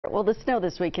Well, the snow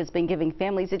this week has been giving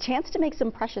families a chance to make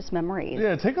some precious memories.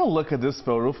 Yeah, take a look at this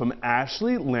photo from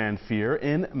Ashley Lanfear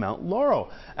in Mount Laurel.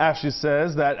 Ashley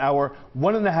says that our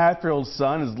 1.5-year-old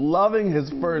son is loving his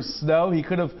first snow. He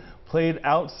could have played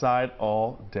outside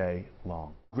all day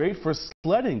long. Great for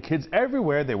sledding. Kids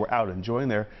everywhere, they were out enjoying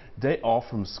their day off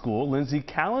from school. Lindsay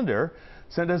Callender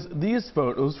sent us these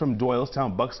photos from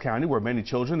Doylestown, Bucks County, where many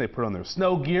children, they put on their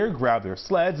snow gear, grab their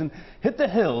sleds, and hit the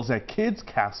hills at Kids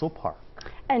Castle Park.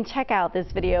 And check out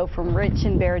this video from Rich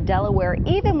in Bear, Delaware.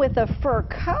 Even with a fur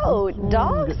coat,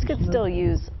 dogs could still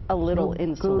use a little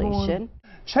insulation.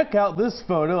 Check out this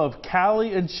photo of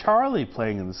Callie and Charlie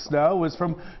playing in the snow. It's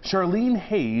from Charlene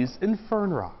Hayes in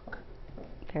Fern Rock.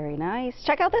 Very nice.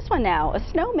 Check out this one now.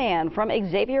 A snowman from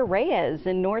Xavier Reyes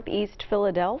in Northeast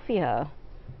Philadelphia.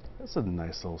 That's a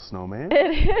nice little snowman.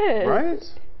 It is. Right?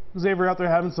 Xavier out there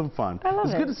having some fun. I love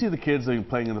it's good to see the kids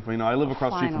playing in the, I live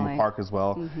across the street from the park as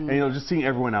well. And just seeing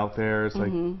everyone out there, it's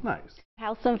like nice.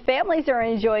 How some families are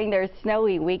enjoying their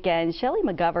snowy weekend. Shelly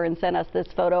McGovern sent us this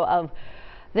photo of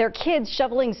their kids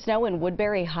shoveling snow in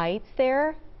Woodbury Heights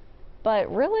there.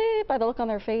 But really, by the look on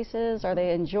their faces, are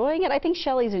they enjoying it? I think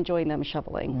Shelly's enjoying them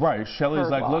shoveling. Right. Shelly's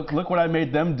like, look what I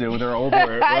made them do. They're over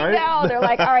it, right? I know. They're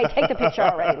like, all right, take the picture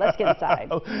already. Let's get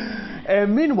inside.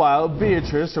 And meanwhile,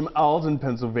 Beatrice from Alden,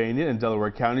 Pennsylvania in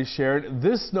Delaware County shared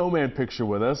this snowman picture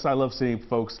with us. I love seeing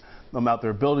folks out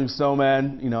there building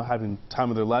snowmen, having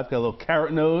time of their life. Got a little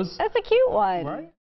carrot nose. That's a cute one. Right?